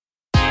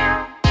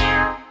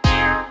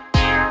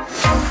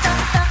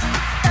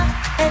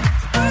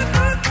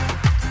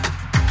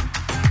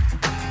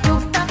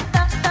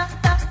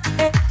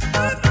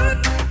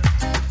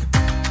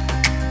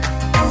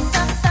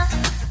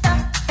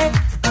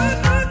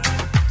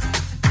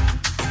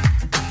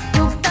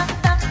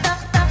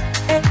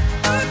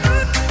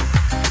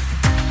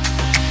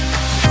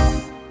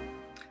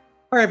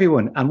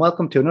everyone, and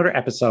welcome to another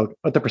episode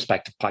of the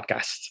Perspective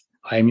Podcast.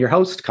 I am your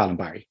host, Colin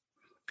Barry.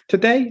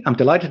 Today, I'm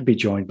delighted to be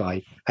joined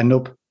by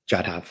Anup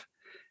Jadhav.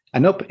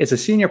 Anup is a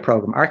senior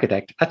program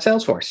architect at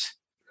Salesforce.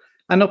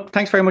 Anup,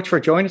 thanks very much for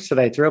joining us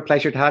today. It's a real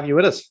pleasure to have you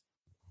with us.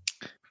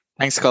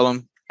 Thanks,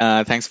 Colin.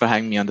 Thanks for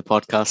having me on the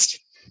podcast.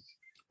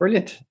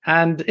 Brilliant.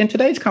 And in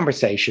today's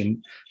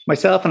conversation,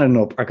 myself and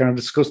Anup are going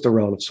to discuss the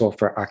role of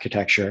software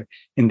architecture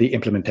in the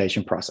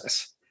implementation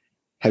process,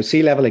 how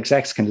C-level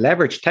execs can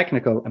leverage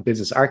technical and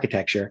business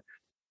architecture,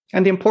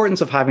 and the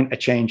importance of having a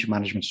change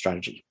management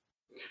strategy.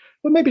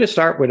 But maybe to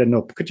start with,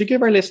 Anup, could you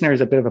give our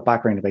listeners a bit of a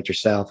background about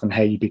yourself and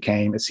how you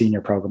became a senior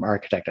program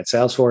architect at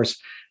Salesforce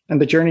and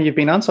the journey you've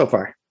been on so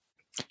far?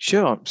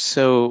 Sure.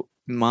 So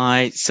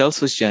my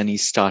Salesforce journey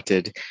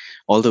started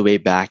all the way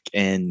back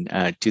in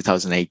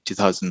 2008,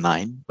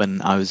 2009,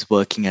 when I was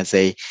working as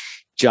a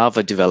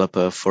Java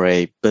developer for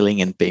a billing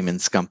and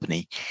payments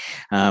company.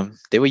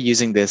 They were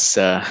using this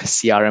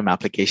CRM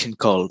application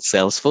called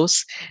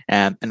Salesforce.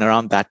 And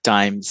around that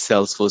time,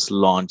 Salesforce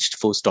launched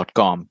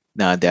Force.com,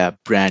 their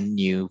brand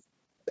new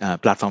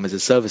platform as a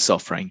service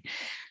offering.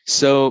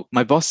 So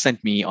my boss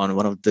sent me on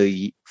one of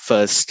the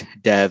first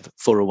Dev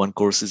 401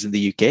 courses in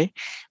the UK,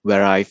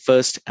 where I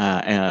first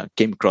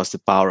came across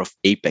the power of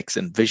Apex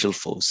and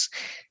Visualforce.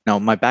 Now,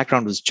 my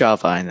background was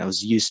Java, and I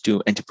was used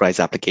to enterprise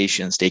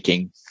applications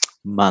taking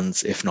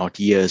months, if not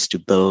years, to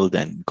build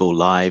and go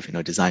live,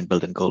 design,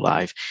 build, and go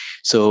live.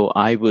 So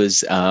I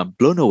was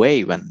blown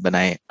away when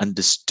I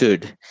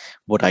understood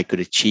what I could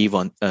achieve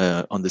on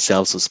the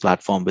Salesforce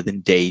platform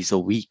within days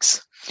or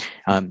weeks.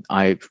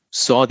 I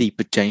saw the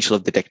potential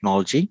of the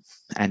technology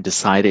and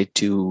decided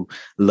to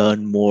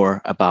learn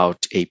more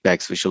about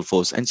Apex,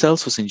 Visualforce, and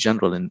Salesforce in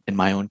general in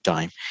my own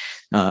time.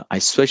 I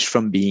switched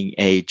from being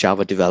a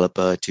Java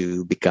developer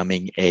to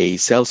becoming a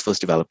Salesforce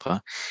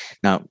developer.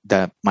 Now,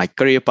 my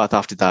career path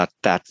after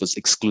that was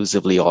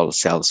exclusively all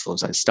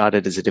Salesforce. I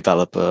started as a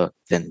developer,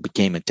 then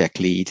became a tech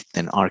lead,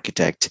 then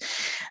architect.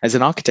 As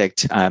an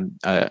architect,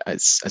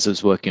 as I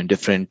was working on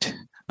different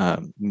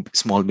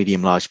small,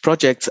 medium, large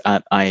projects,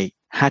 I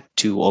had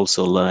to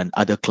also learn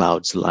other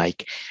clouds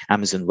like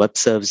Amazon Web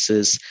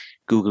Services,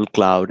 Google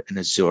Cloud, and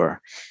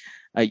Azure.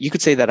 You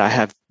could say that I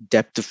have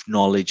depth of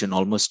knowledge on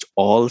almost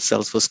all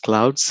Salesforce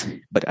clouds,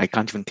 but I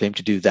can't even claim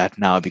to do that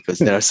now because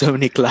there are so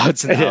many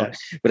clouds now. Yeah.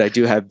 But I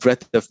do have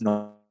breadth of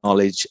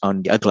knowledge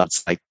on the other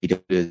clouds like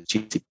AWS,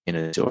 GCP, and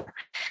Azure.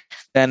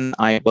 Then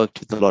I worked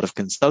with a lot of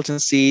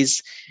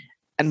consultancies.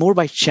 And more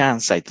by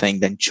chance, I think,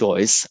 than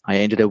choice, I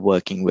ended up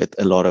working with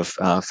a lot of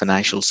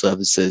financial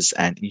services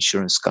and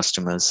insurance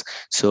customers.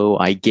 So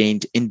I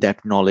gained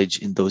in-depth knowledge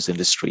in those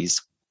industries.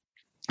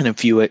 And a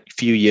few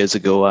years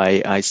ago,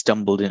 I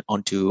stumbled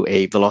onto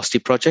a Velocity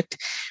project,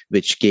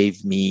 which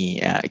gave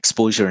me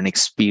exposure and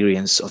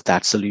experience of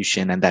that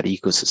solution and that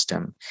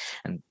ecosystem.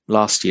 And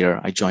last year,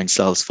 I joined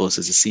Salesforce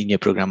as a senior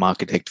program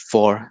architect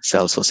for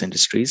Salesforce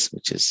Industries,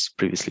 which is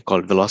previously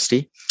called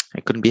Velocity. I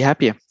couldn't be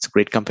happier. It's a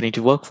great company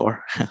to work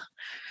for.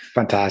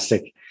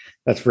 Fantastic.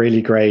 That's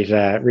really great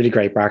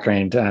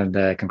background,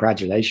 and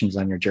congratulations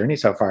on your journey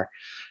so far.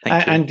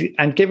 Thank you.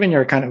 And given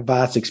your kind of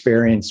vast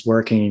experience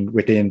working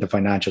within the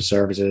financial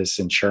services,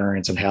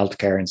 insurance, and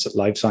healthcare and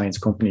life science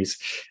companies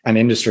and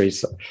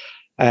industries,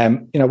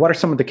 what are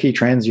some of the key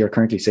trends you're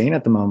currently seeing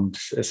at the moment,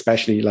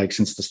 especially like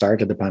since the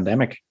start of the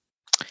pandemic?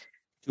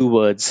 2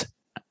 words: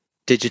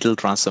 digital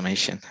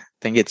transformation. I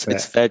think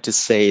it's fair to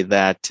say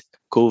that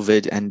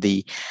COVID and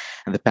the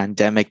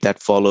pandemic that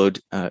followed,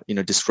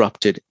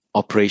 disrupted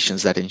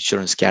operations at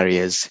insurance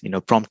carriers,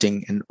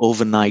 prompting an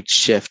overnight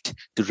shift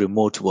to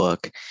remote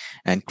work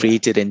and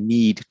created a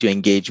need to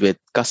engage with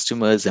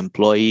customers,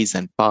 employees,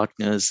 and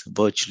partners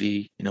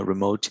virtually,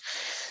 remote.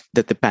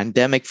 That the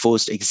pandemic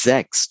forced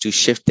execs to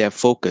shift their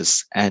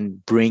focus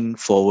and bring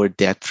forward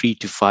their 3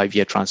 to 5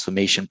 year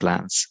transformation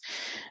plans.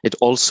 It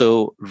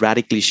also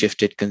radically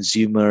shifted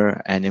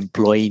consumer and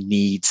employee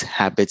needs,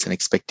 habits, and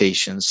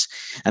expectations.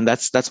 And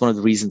that's one of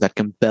the reasons that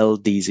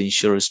compelled these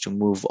insurers to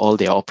move all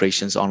their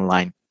operations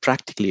online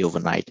practically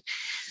overnight.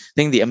 I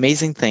think the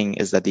amazing thing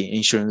is that the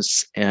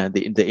insurance,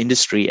 the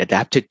industry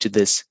adapted to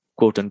this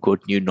quote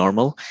unquote new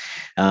normal.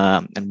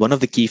 And one of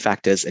the key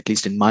factors, at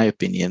least in my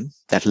opinion,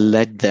 that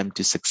led them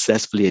to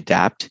successfully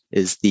adapt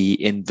is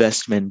the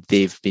investment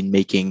they've been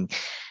making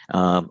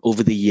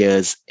over the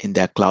years in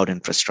their cloud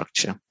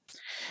infrastructure.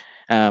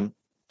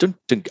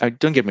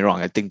 Don't get me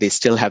wrong. I think they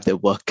still have their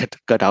work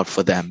cut out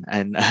for them.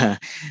 And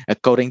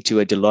according to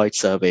a Deloitte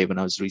survey, when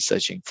I was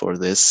researching for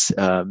this,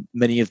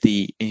 many of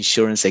the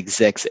insurance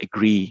execs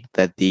agree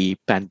that the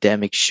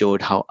pandemic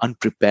showed how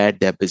unprepared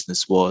their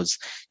business was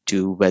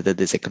to weather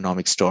this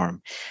economic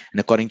storm. And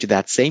according to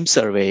that same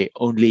survey,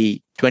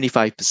 only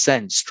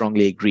 25%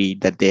 strongly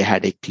agreed that they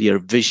had a clear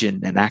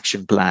vision and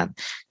action plan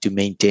to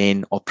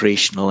maintain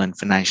operational and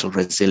financial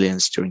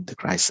resilience during the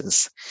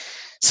crisis.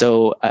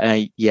 So,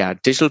 yeah,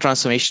 digital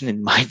transformation,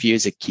 in my view,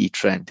 is a key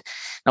trend.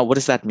 Now, what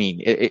does that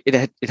mean?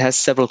 It has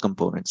several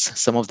components.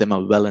 Some of them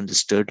are well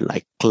understood,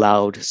 like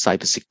cloud,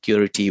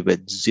 cybersecurity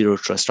with zero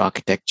trust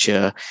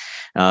architecture,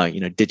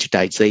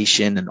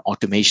 digitization and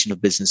automation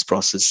of business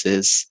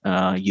processes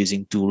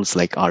using tools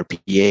like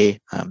RPA.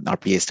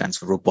 RPA stands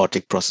for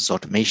Robotic Process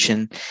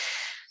Automation.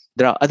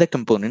 There are other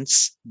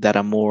components that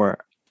are more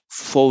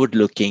forward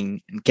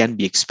looking and can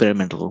be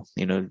experimental.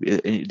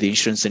 The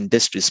insurance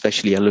industry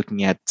especially are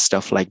looking at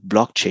stuff like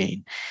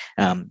blockchain,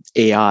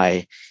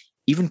 AI,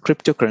 even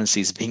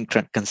cryptocurrencies being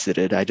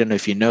considered. I don't know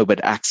if you know,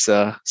 but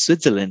AXA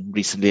Switzerland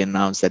recently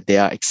announced that they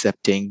are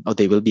accepting, or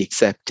they will be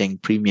accepting,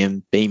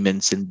 premium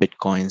payments in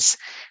bitcoins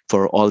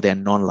for all their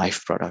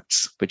non-life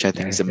products, which I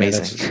think is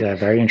amazing. That's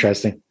very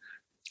interesting.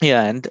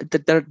 Yeah, and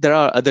there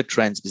are other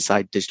trends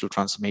beside digital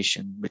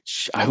transformation,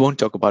 which I won't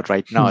talk about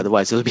right now.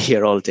 Otherwise, we'll be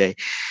here all day.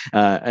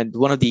 And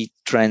one of the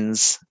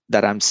trends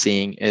that I'm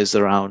seeing is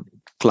around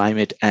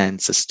climate and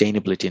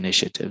sustainability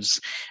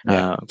initiatives.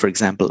 For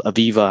example,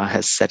 Aviva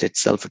has set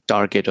itself a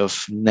target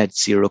of net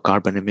zero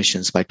carbon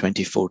emissions by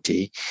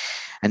 2040.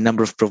 A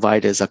number of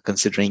providers are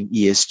considering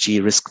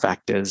ESG risk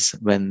factors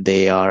when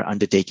they are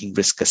undertaking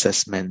risk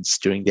assessments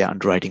during their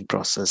underwriting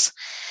process.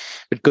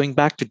 But going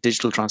back to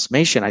digital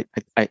transformation,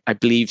 I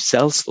believe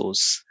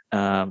Salesforce,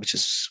 which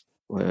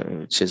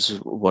is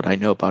what I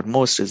know about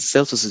most, is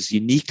Salesforce is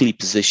uniquely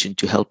positioned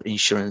to help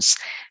insurance,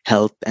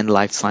 health, and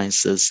life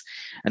sciences,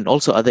 and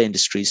also other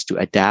industries to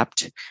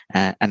adapt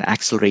and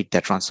accelerate their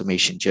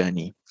transformation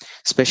journey,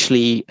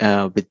 especially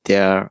with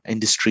their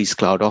industry's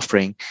cloud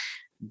offering.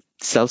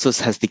 Salesforce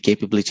has the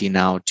capability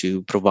now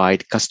to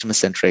provide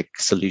customer-centric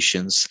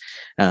solutions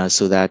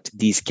so that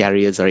these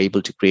carriers are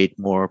able to create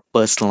more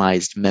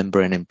personalized member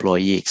and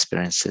employee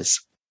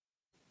experiences.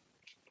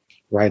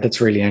 Right,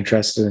 that's really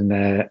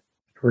interesting.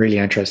 Really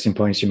interesting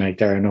points you make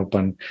there, Anup.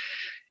 And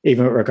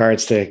even with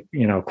regards to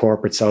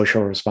corporate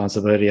social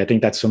responsibility, I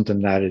think that's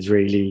something that is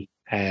really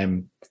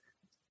been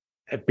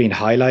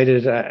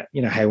highlighted.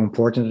 How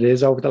important it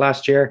is over the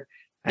last year.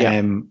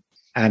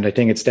 And I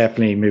think it's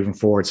definitely moving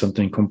forward,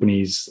 something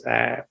companies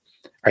are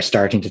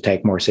starting to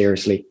take more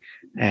seriously.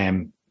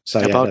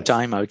 About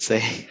time, I would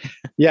say.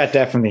 Yeah,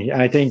 definitely.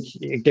 And I think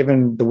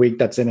given the week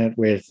that's in it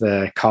with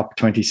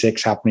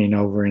COP26 happening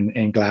over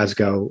in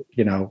Glasgow,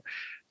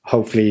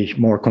 hopefully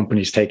more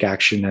companies take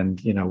action, and,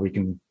 we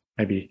can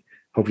maybe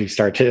hopefully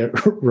start to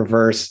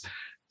reverse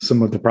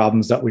some of the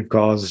problems that we've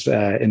caused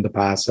in the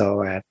past.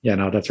 So,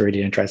 that's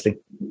really interesting.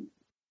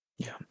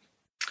 Yeah.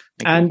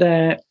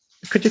 And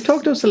could you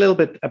talk to us a little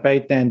bit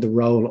about then the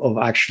role of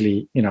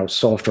actually,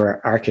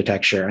 software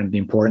architecture and the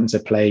importance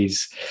it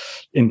plays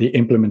in the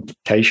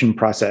implementation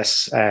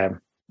process for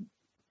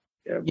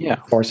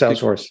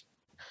Salesforce?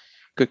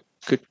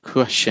 Good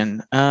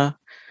question.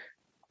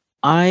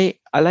 I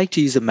like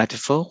to use a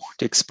metaphor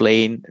to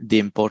explain the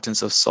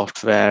importance of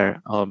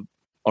software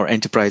or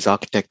enterprise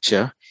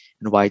architecture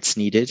and why it's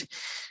needed.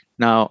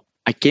 Now,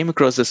 I came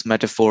across this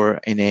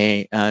metaphor in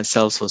a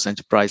Salesforce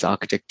Enterprise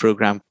Architect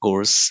Program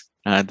course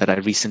that I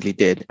recently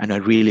did, and I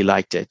really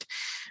liked it.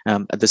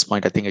 At this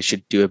point, I think I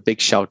should do a big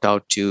shout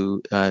out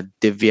to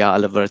Divya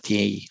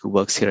Alavarthi, who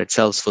works here at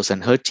Salesforce,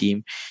 and her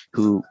team,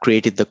 who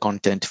created the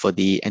content for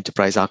the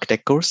Enterprise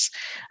Architect course.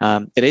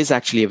 It is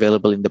actually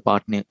available in the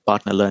partner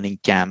learning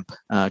camp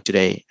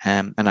today,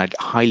 and I'd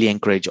highly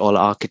encourage all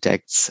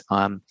architects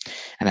and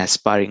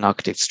aspiring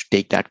architects to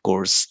take that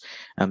course.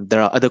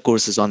 There are other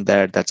courses on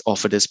there that's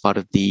offered as part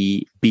of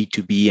the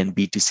B2B and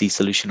B2C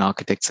Solution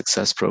Architect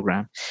Success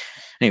Program.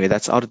 Anyway,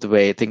 that's out of the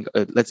way. I think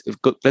let's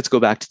go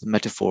back to the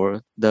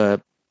metaphor.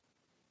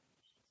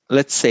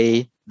 Let's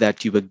say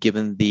that you were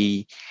given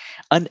the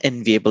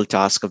unenviable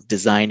task of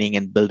designing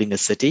and building a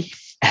city,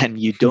 and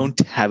you don't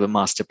have a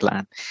master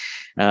plan.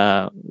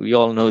 We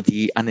all know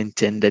the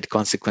unintended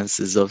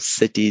consequences of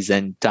cities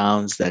and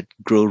towns that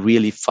grow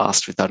really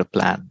fast without a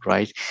plan,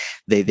 right?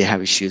 They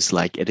have issues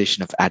like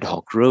addition of ad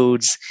hoc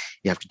roads.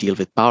 You have to deal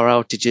with power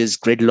outages,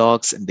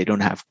 gridlocks, and they don't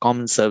have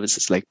common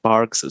services like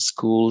parks or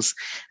schools.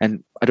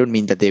 And I don't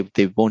mean that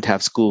they won't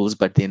have schools,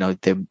 but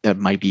there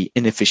might be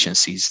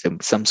inefficiencies.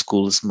 Some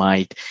schools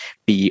might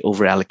be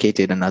over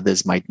allocated, and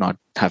others might not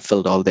have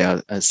filled all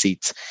their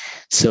seats.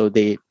 So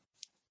the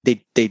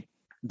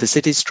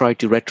cities try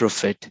to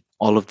retrofit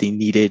all of the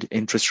needed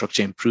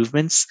infrastructure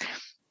improvements,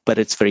 but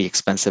it's very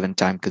expensive and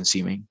time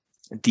consuming.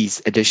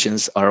 These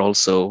additions are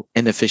also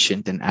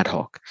inefficient and ad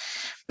hoc.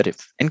 But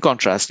in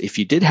contrast, if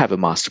you did have a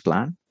master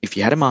plan,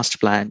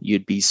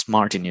 you'd be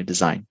smart in your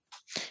design.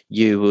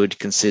 You would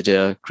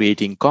consider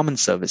creating common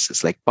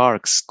services like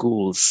parks,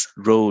 schools,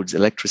 roads,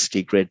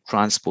 electricity grid,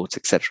 transports,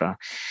 etc.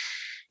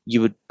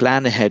 You would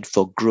plan ahead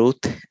for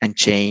growth and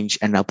change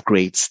and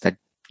upgrades that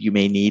you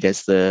may need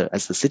as the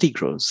city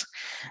grows.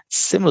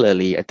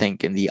 Similarly, I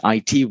think in the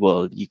IT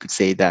world, you could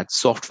say that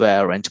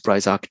software or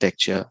enterprise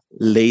architecture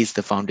lays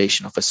the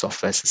foundation of a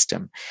software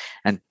system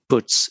and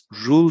puts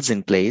rules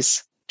in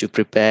place to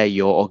prepare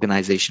your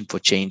organization for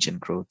change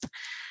and growth.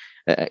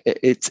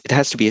 it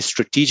has to be a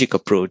strategic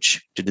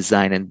approach to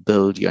design and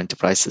build your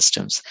enterprise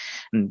systems.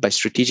 And by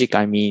strategic,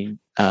 I mean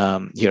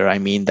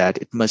that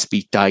it must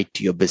be tied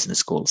to your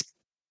business goals.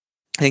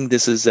 I think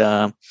this is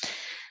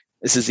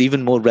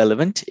even more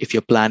relevant if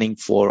you're planning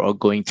for or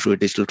going through a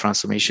digital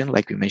transformation,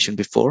 like we mentioned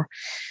before.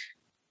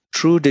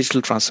 True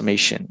digital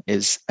transformation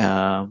is,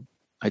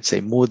 I'd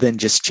say, more than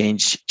just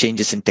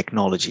changes in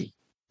technology.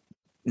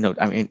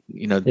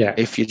 Yeah.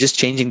 If you're just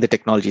changing the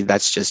technology,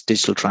 that's just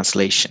digital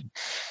translation.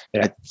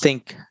 Yeah. I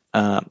think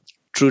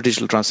true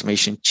digital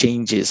transformation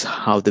changes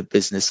how the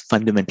business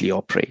fundamentally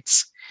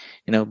operates.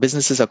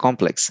 Businesses are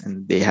complex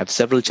and they have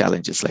several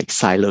challenges like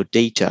siloed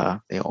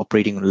data. They're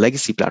operating on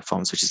legacy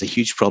platforms, which is a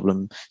huge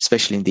problem,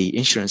 especially in the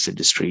insurance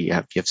industry. You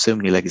have so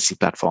many legacy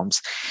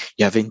platforms.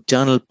 You have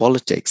internal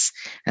politics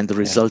and the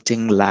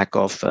resulting lack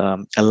of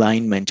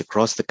alignment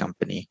across the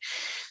company.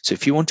 So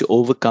if you want to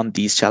overcome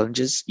these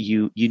challenges,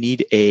 you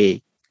need a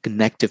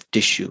connective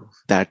tissue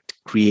that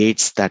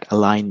creates that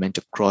alignment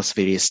across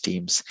various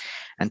teams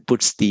and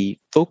puts the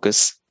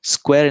focus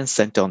square and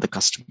center on the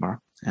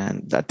customer.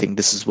 And I think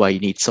this is why you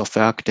need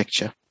software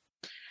architecture.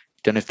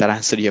 Don't know if that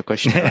answered your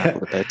question.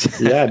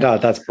 Yeah, no,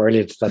 that's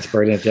brilliant. That's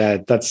brilliant. Yeah,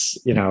 that's,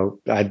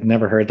 I'd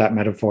never heard that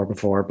metaphor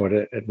before, but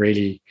it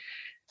really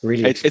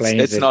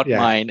explains it's not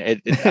mine.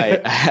 I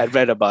had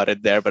read about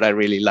it there, but I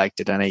really liked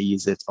it and I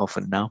use it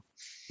often now.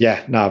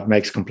 Yeah, no, it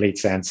makes complete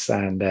sense.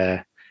 And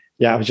I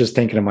was just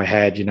thinking in my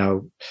head,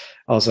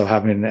 also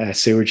having a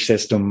sewage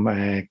system,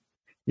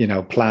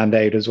 planned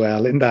out as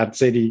well in that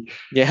city.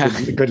 Yeah,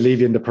 could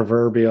leave you in the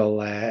proverbial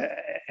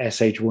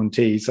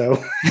SH1T.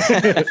 So,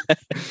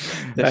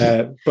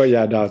 but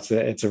yeah, no,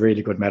 it's a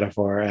really good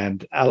metaphor.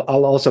 And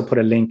I'll also put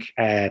a link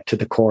to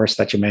the course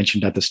that you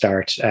mentioned at the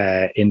start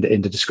in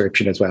the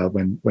description as well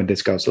when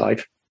this goes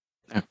live.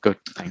 Oh, good,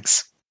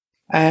 thanks.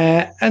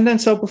 And then,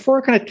 so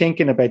before kind of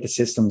thinking about the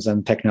systems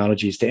and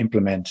technologies to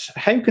implement,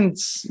 how can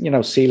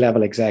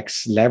C-level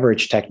execs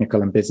leverage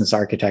technical and business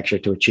architecture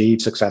to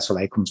achieve successful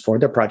outcomes for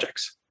their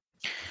projects?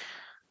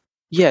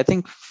 Yeah, I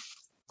think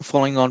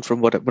following on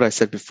from what I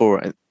said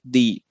before,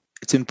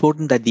 it's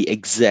important that the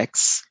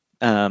execs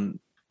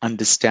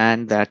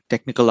understand that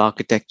technical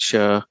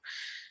architecture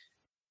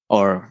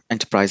or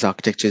enterprise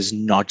architecture is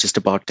not just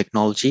about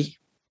technology.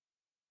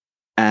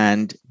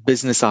 And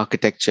business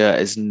architecture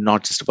is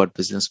not just about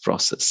business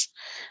process.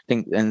 I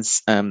think, and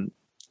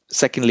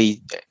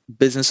secondly,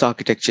 business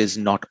architecture is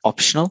not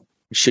optional.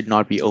 It should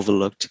not be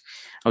overlooked.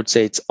 I would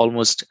say it's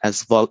almost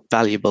as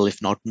valuable,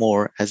 if not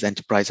more, as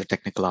enterprise or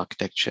technical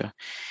architecture.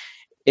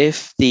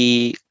 If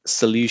the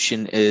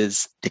solution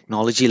is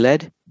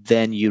technology-led,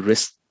 then you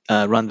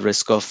run the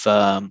risk of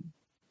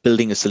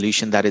building a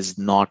solution that is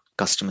not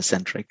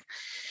customer-centric.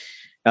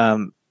 At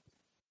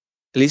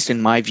least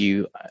in my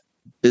view,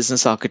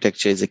 business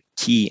architecture is a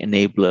key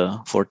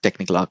enabler for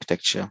technical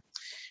architecture.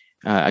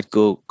 I'd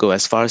go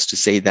as far as to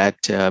say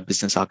that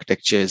business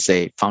architecture is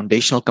a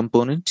foundational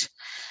component.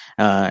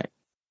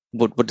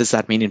 What does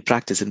that mean in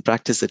practice? In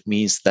practice, it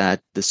means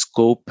that the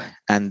scope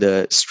and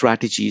the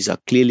strategies are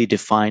clearly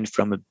defined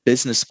from a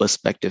business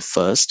perspective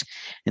first,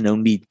 and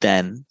only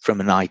then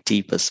from an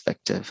IT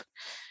perspective.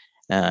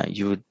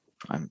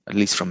 At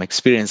least from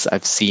experience,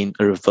 I've seen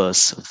a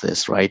reverse of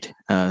this, right?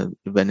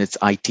 When it's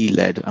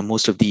IT-led,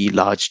 most of the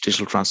large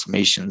digital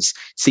transformations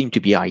seem to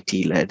be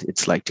IT-led.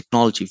 It's like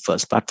technology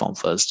first, platform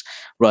first,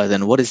 rather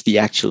than what is the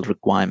actual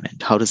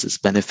requirement? How does this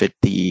benefit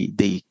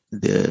the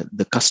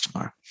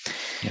customer?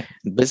 Yeah.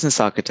 Business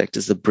architect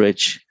is the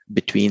bridge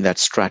between that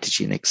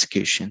strategy and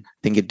execution. I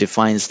think it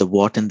defines the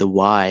what and the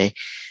why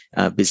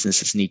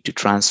businesses need to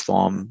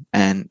transform,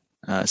 and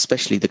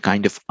especially the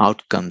kind of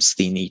outcomes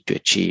they need to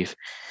achieve.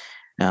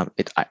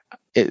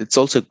 It's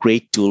also a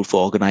great tool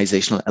for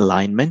organizational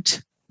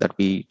alignment that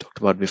we talked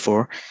about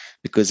before,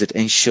 because it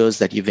ensures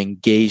that you've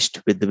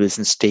engaged with the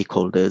business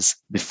stakeholders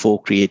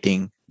before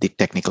creating the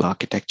technical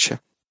architecture.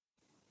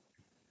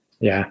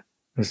 Yeah,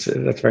 that's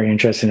very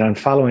interesting. And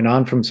following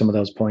on from some of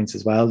those points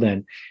as well,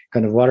 then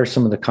kind of what are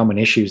some of the common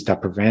issues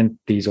that prevent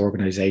these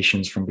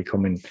organizations from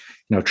becoming,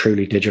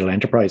 truly digital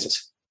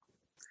enterprises?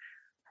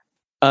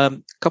 A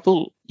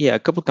couple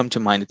come to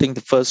mind. I think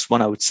the first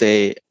one I would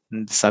say,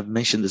 and I've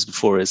mentioned this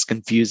before, is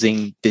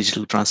confusing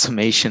digital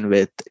transformation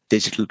with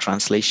digital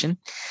translation.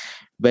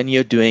 When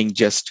you're doing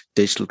just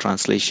digital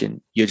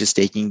translation, you're just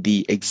taking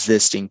the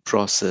existing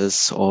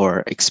process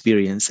or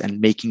experience and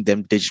making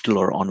them digital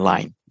or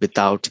online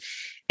without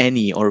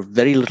any or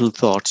very little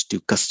thought to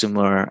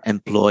customer,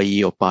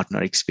 employee, or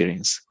partner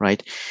experience,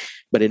 right?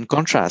 But in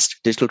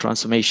contrast, digital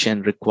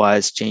transformation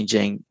requires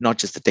changing not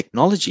just the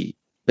technology,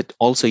 but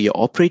also your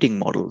operating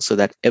model, so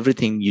that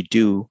everything you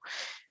do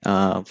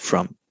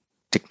from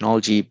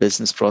technology,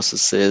 business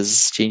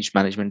processes, change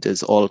management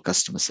is all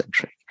customer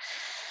centric.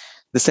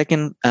 The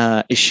second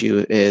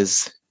issue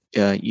is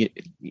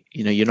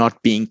you're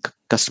not being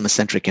customer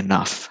centric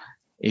enough.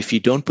 If you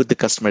don't put the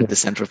customer at the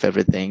center of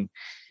everything,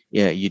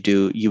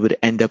 you would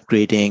end up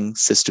creating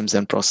systems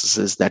and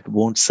processes that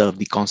won't serve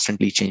the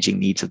constantly changing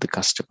needs of the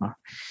customer.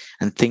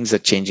 And things are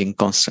changing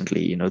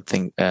constantly.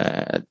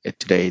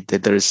 Today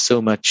that there is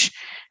so much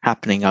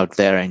happening out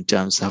there in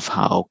terms of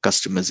how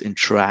customers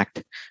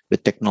interact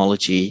with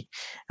technology,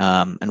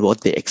 and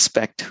what they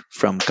expect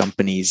from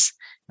companies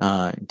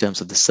in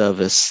terms of the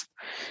service.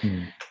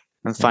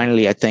 And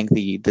finally, I think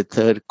the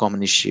third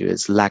common issue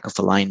is lack of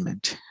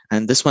alignment.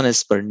 And this one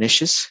is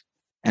pernicious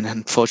and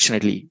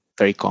unfortunately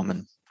very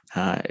common.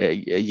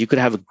 You could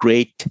have a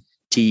great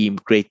team,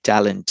 great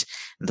talent,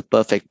 and the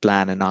perfect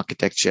plan and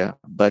architecture,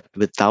 but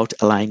without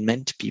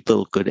alignment,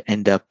 people could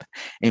end up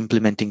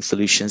implementing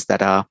solutions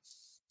that are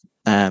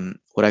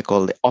what I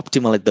call the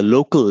optimal at the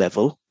local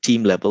level,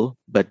 team level,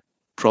 but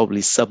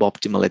probably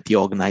suboptimal at the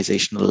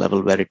organizational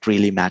level where it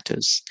really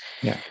matters.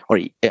 Yeah.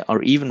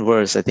 Or even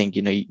worse, I think,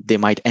 they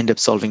might end up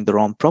solving the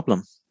wrong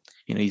problem.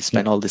 You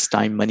spend all this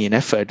time, money, and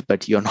effort,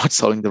 but you're not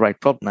solving the right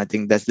problem. I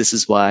think this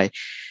is why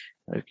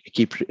I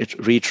keep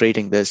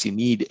reiterating this. You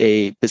need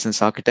a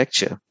business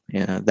architecture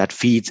that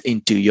feeds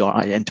into your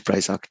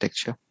enterprise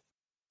architecture.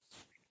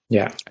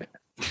 Yeah.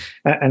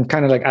 And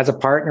kind of like as a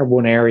partner,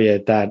 one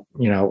area that,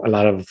 a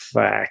lot of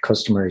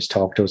customers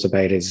talk to us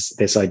about is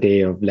this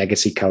idea of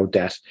legacy code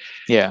debt.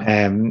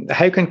 Yeah.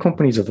 How can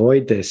companies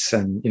avoid this?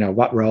 And,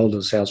 what role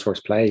does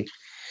Salesforce play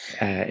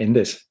in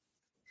this?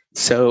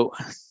 So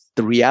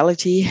the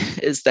reality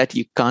is that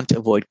you can't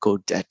avoid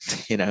code debt,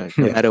 no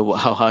matter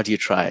how hard you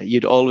try.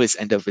 You'd always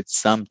end up with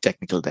some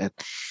technical debt.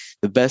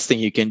 The best thing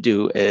you can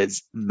do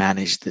is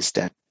manage this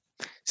debt.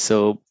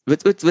 So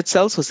with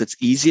Salesforce, it's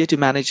easier to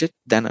manage it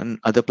than on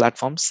other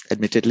platforms.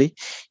 Admittedly,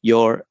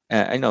 with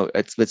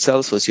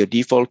Salesforce, your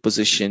default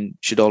position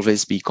should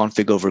always be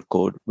config over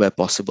code where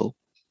possible.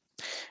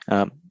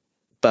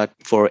 But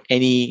for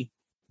any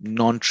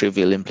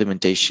non-trivial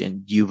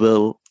implementation, you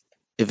will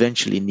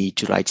eventually need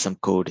to write some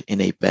code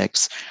in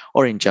Apex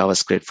or in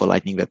JavaScript for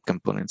Lightning Web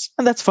Components,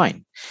 and that's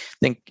fine. I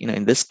think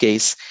in this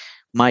case,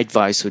 my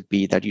advice would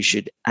be that you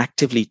should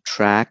actively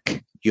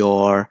track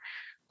your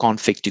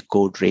config to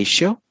code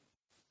ratio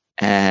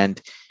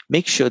and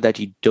make sure that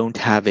you don't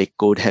have a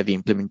code heavy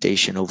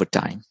implementation over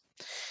time.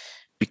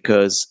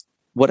 Because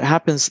what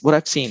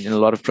I've seen in a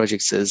lot of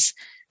projects is,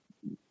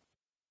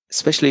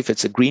 especially if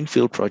it's a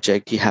greenfield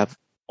project, you have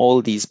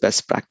all these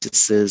best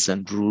practices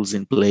and rules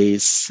in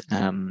place,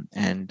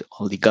 and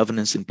all the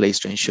governance in place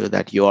to ensure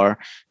that you are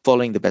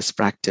following the best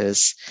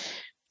practice.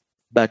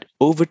 But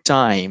over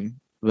time,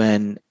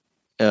 when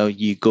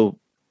you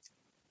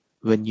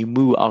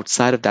move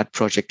outside of that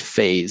project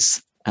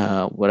phase,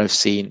 what I've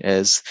seen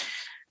is,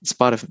 as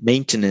part of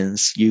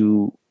maintenance,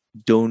 you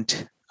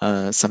don't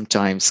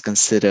sometimes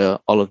consider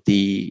all of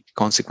the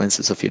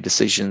consequences of your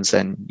decisions,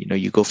 and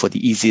you go for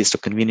the easiest or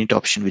convenient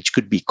option, which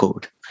could be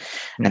code.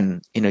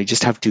 And you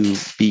just have to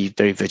be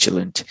very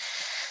vigilant.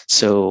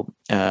 So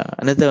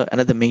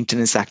another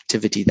maintenance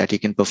activity that you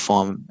can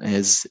perform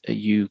is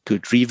you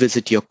could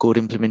revisit your code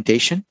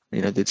implementation,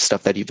 the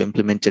stuff that you've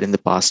implemented in the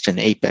past in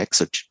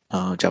Apex or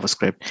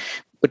JavaScript,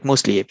 but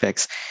mostly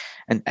Apex,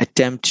 and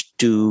attempt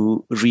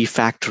to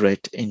refactor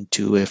it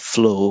into a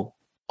flow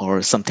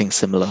or something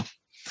similar.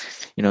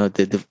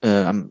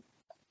 I'm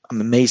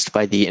amazed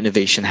by the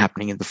innovation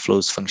happening in the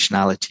flows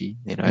functionality.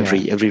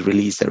 Every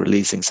release they're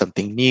releasing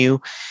something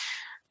new.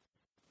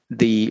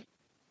 The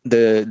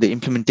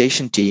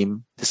implementation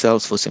team, the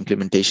Salesforce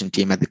implementation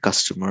team at the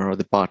customer or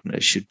the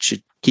partner should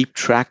keep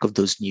track of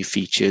those new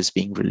features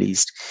being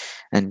released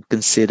and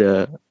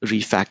consider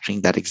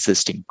refactoring that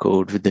existing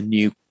code with the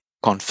new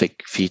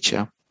config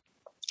feature.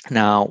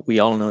 Now, we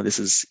all know this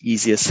is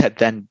easier said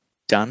than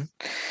done.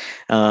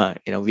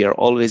 We are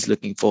always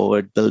looking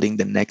forward, building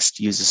the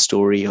next user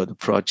story or the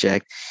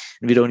project,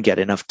 and we don't get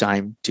enough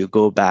time to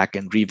go back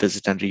and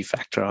revisit and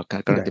refactor our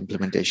current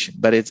implementation.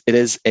 But it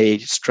is a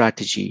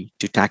strategy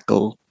to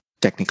tackle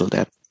technical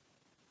debt.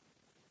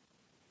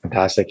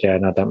 Fantastic. Yeah,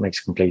 no, that makes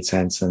complete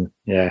sense. And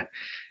yeah,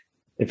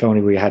 if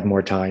only we had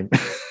more time.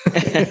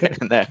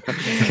 No,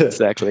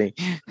 exactly.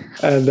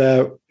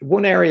 And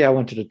one area I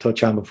wanted to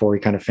touch on before we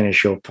kind of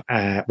finish up,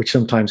 which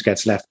sometimes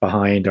gets left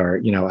behind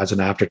or, as an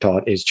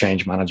afterthought, is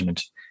change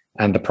management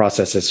and the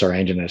processes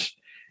surrounding it.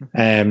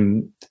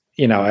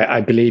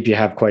 I believe you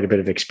have quite a bit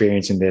of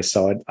experience in this.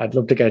 So I'd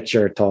love to get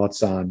your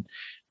thoughts on,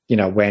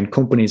 when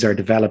companies are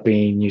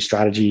developing new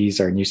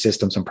strategies or new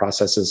systems and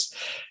processes,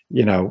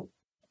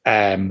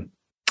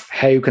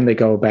 how can they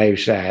go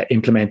about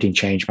implementing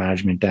change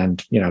management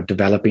and,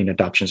 developing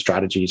adoption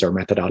strategies or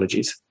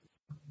methodologies?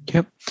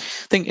 Yep.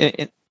 I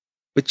think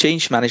with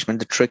change management,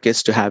 the trick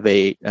is to have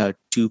a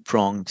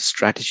two-pronged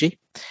strategy.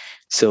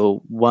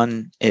 So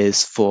one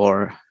is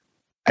for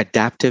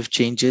adaptive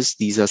changes.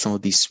 These are some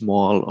of these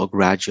small or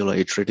gradual or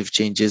iterative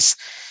changes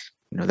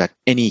that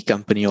any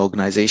company or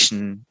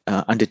organization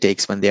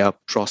undertakes when their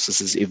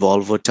processes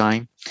evolve over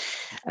time.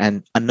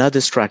 And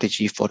another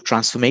strategy for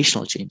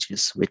transformational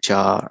changes, which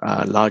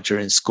are larger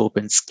in scope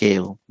and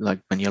scale, like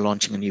when you're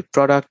launching a new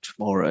product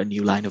or a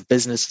new line of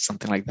business or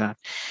something like that.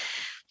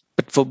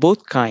 But for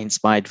both kinds,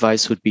 my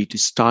advice would be to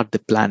start the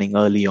planning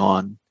early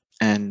on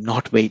and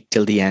not wait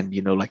till the end,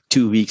 like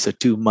 2 weeks or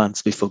 2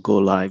 months before go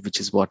live, which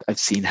is what I've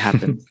seen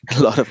happen a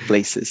lot of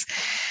places.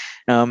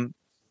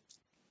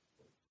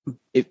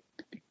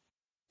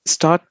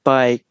 Start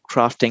by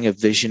crafting a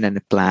vision and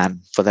a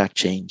plan for that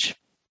change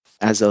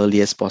as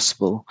early as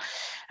possible.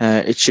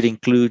 It should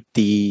include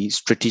the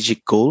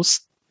strategic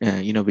goals,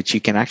 which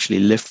you can actually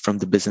lift from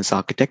the business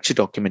architecture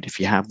document if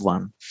you have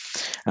one.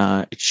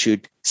 It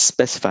should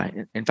specify,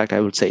 in fact, I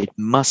would say it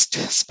must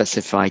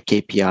specify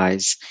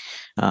KPIs,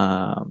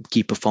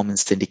 key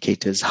performance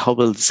indicators. How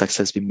will the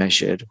success be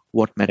measured?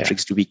 What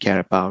metrics do we care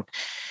about?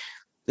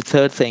 The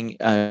third thing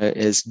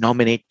is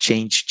nominate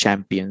change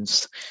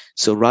champions.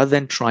 So rather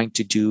than trying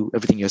to do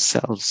everything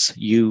yourselves,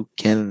 you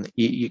can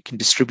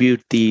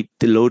distribute the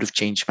load of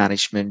change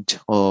management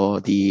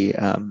or the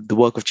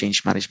work of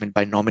change management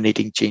by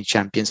nominating change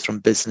champions from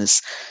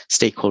business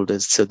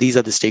stakeholders. So these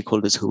are the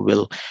stakeholders who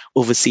will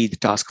oversee the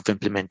task of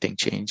implementing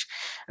change.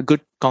 A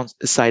good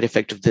side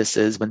effect of this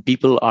is when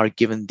people are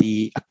given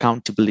the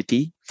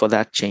accountability for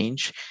that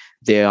change,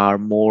 they are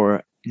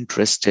more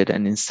interested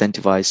and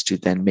incentivized to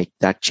then make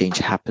that change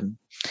happen.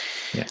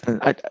 Yeah.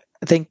 And I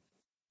think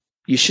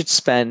you should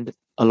spend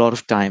a lot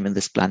of time in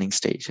this planning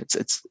stage.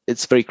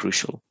 It's very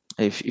crucial.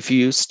 If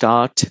you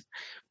start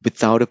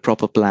without a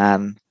proper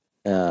plan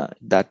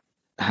that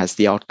has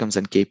the outcomes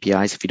and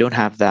KPIs, if you don't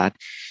have that,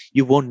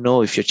 you won't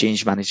know if your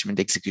change management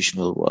execution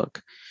will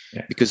work.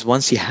 Yeah. Because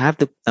once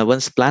the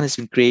plan has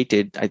been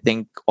created, I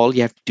think all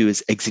you have to do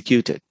is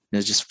execute it.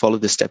 Just follow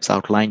the steps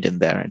outlined in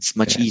there. It's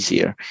much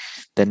easier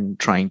than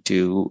trying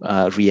to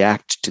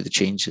react to the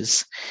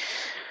changes.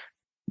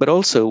 But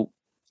also,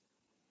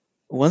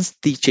 once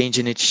the change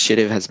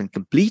initiative has been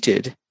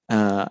completed,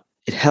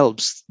 it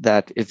helps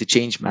that if the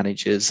change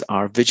managers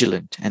are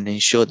vigilant and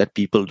ensure that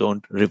people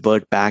don't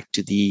revert back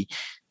to the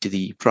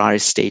prior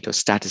state or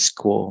status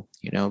quo.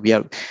 We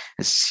are,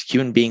 as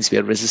human beings, we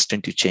are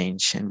resistant to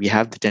change, and we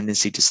have the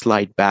tendency to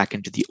slide back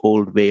into the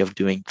old way of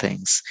doing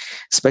things,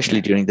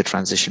 especially during the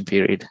transition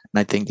period. And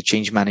I think the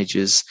change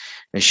managers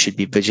should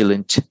be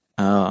vigilant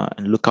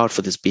and look out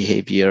for this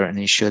behavior and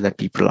ensure that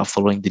people are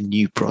following the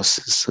new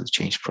process, so the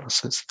change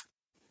process.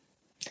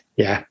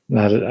 Yeah,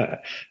 I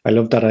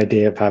love that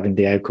idea of having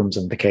the outcomes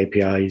and the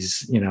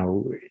KPIs,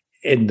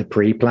 in the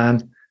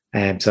pre-plan.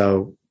 And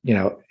so,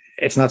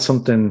 it's not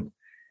something.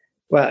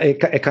 Well,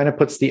 it kind of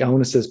puts the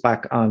onuses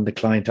back on the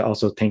client to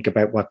also think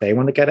about what they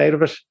want to get out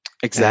of it.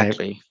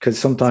 Exactly. Because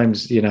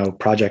sometimes,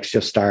 projects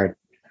just start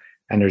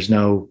and there's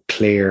no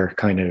clear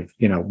kind of,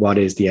 what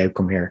is the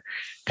outcome here.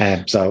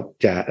 So,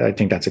 yeah, I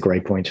think that's a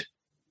great point.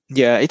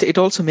 Yeah, it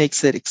also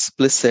makes it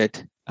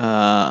explicit.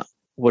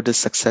 What does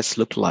success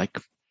look like?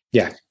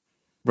 Yeah.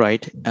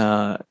 Right.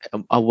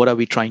 What are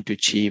we trying to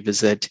achieve?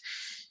 Is it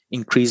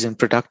increase in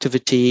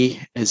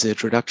productivity? Is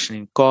it reduction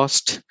in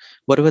cost?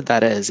 Whatever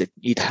that is,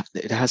 it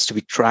has to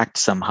be tracked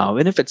somehow.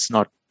 And if it's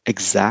not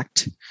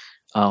exact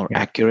or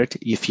accurate,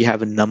 if you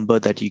have a number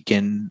that you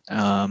can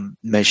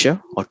measure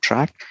or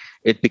track,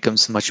 it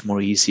becomes much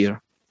more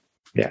easier.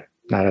 Yeah,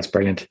 no, that's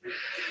brilliant.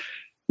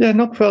 Yeah,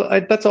 no, well,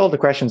 that's all the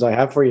questions I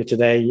have for you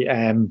today.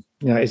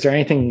 Is there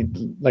anything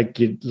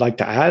you'd like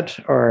to add,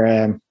 or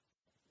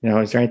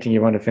is there anything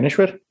you want to finish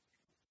with?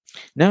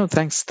 No,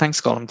 thanks,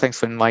 Colin. Thanks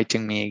for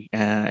inviting me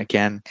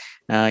again.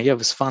 It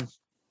was fun.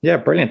 Yeah,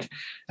 brilliant.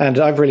 And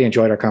I've really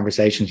enjoyed our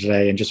conversation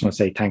today, and just want to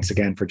say thanks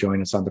again for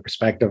joining us on The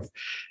Perspective.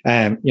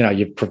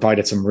 You've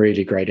provided some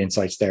really great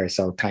insights there.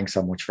 So thanks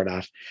so much for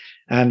that.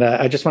 And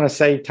I just want to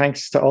say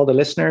thanks to all the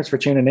listeners for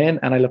tuning in.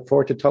 And I look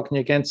forward to talking to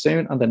you again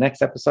soon on the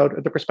next episode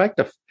of The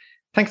Perspective.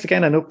 Thanks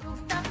again, Anup.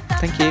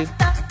 Thank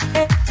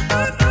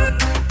you.